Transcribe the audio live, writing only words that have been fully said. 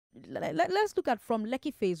let's look at from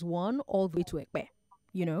Lekki phase 1 all the way to Ekpe.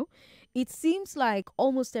 You know, it seems like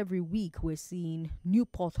almost every week we're seeing new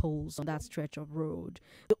potholes on that stretch of road.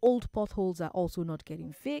 The old potholes are also not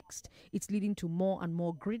getting fixed. It's leading to more and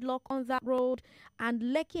more gridlock on that road. And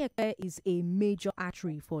Lekki-Epe is a major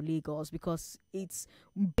artery for Lagos because it's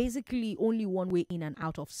basically only one way in and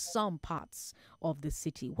out of some parts of the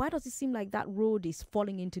city. Why does it seem like that road is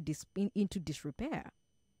falling into disrepair?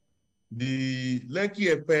 The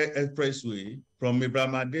Lekki-Epe expressway from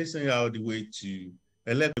Abraham all the way to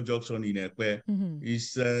Eleko Junction in Epe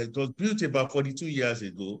it was built about 42 years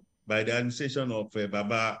ago by the administration of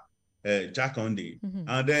Baba Jakonde.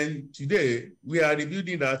 And then today we are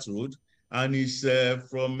rebuilding that road, and it's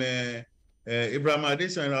from Abraham up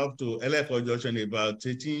to Eleko Junction about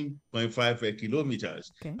 13.5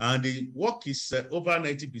 kilometers. Okay. And the work is over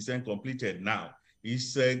 90% completed now.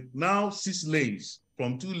 It's now 6 lanes.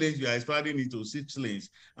 From 2 lanes, we are expanding into 6 lanes.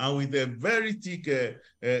 And with a very thick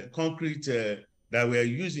concrete that we are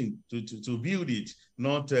using to build it,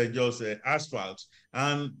 not just asphalt.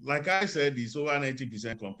 And like I said, it's over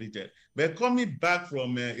 90% completed. But coming back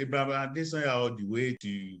from Abraham all the way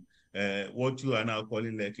to what you are now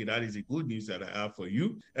calling Lekki, that is the good news that I have for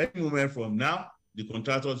you. Any moment from now, the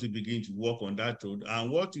contractors will begin to work on that road.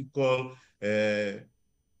 And what you call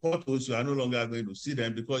potholes, you are no longer going to see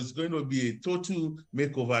them because it's going to be a total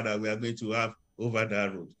makeover that we are going to have over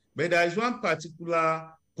that road. But there is one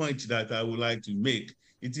particular point that I would like to make.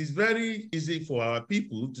 It is very easy for our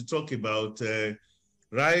people to talk about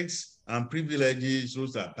rights and privileges.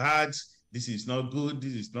 Those are bad. This is not good.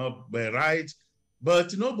 This is not right.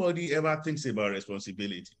 But nobody ever thinks about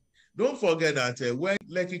responsibility. Don't forget that when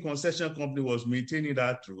Lekki Concession Company was maintaining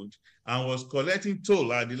that road and was collecting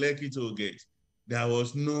toll at the Lekki toll gate, there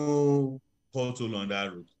was no pothole on that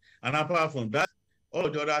road. And apart from that, all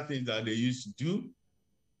the other things that they used to do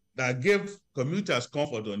that gave commuters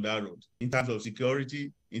comfort on that road in terms of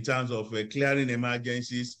security, in terms of clearing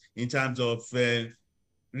emergencies, in terms of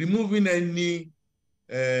removing anything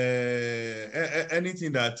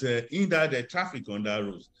that hindered the traffic on that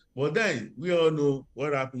road. But then we all know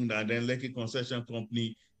what happened, and then Lekki Concession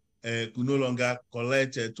Company could no longer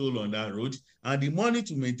collect a toll on that road, and the money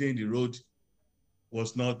to maintain the road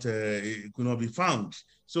was not, it could not be found.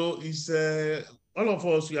 So it's all of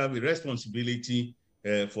us, we have a responsibility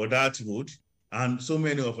for that road and so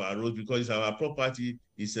many of our roads, because our property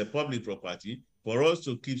is a public property, for us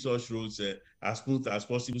to keep such roads as smooth as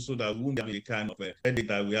possible so that we won't have the kind of headache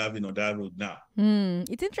that we have on that road now.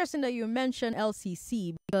 It's interesting that you mentioned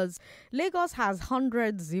LCC because Lagos has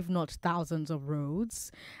hundreds, if not thousands, of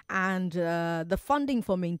roads, and the funding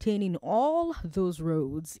for maintaining all those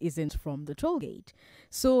roads isn't from the tollgate.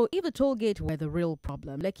 So if the tollgate were the real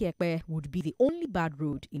problem, Lekki-Epe would be the only bad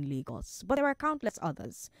road in Lagos. But there are countless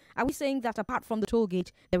others. Are we saying that apart from the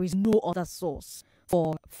tollgate, there is no other source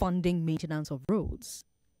for funding maintenance of roads?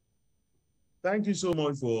 Thank you so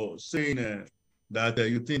much for saying that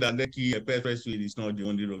you think that Lekki-Epe Expressway is not the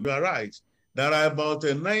only road. You are right. There are about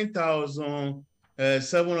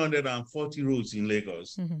 9,740 roads in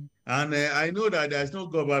Lagos. And I know that there's no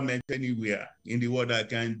government anywhere in the world that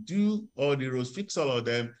can do all the roads, fix all of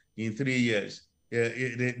them in 3 years.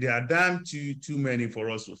 They are damn too many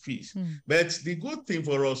for us to fix. But the good thing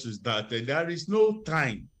for us is that there is no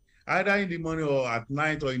time, either in the morning or at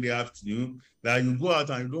night or in the afternoon, that you go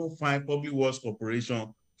out and you don't find Public Works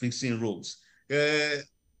Corporation fixing roads.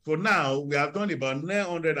 For now, we have done about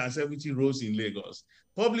 970 roads in Lagos.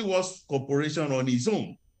 Public Works Corporation on its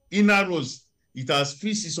own, inner roads, it has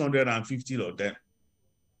fixed 650 of them.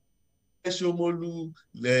 Shomolu,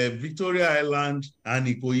 Victoria Island, and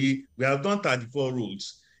Ikoyi, we have done 34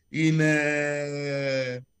 roads. In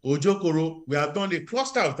Ojokoro, we have done a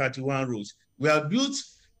cluster of 31 roads. We have built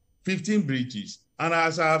 15 bridges. And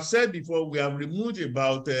as I have said before, we have removed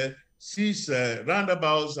about 6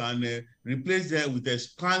 roundabouts and replaced them with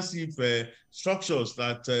expansive structures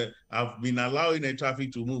that have been allowing the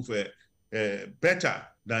traffic to move better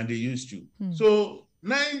than they used to. So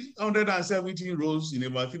 917 roads in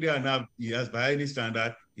about 3.5 years by any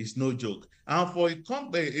standard is no joke. And for an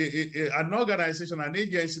organization, an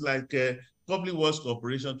agency like Public Works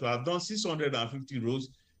Corporation to have done 650 roads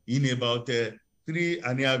in about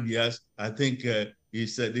 3.5 years, I think they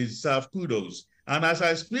deserve kudos. And as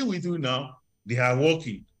I speak with you now, they are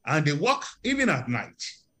working, and they work even at night.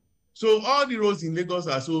 So all the roads in Lagos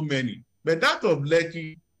are so many, but that of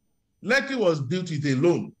Lekki was built with a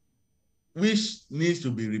loan, which needs to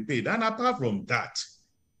be repaid. And apart from that,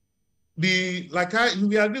 you will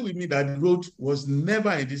agree with me that the road was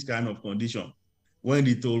never in this kind of condition when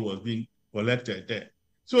the toll was being collected there.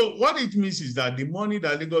 So what it means is that the money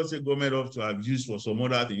that Lagos State government ought to have used for some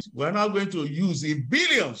other things, we're now going to use in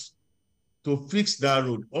billions to fix that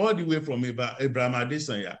road all the way from Abraham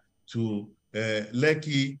Adesanya to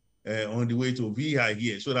Lekki on the way to VI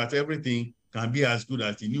here, so that everything can be as good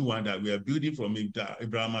as the new one that we are building from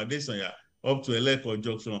Abraham Adesanya up to Eleko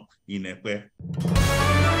Junction in Epe.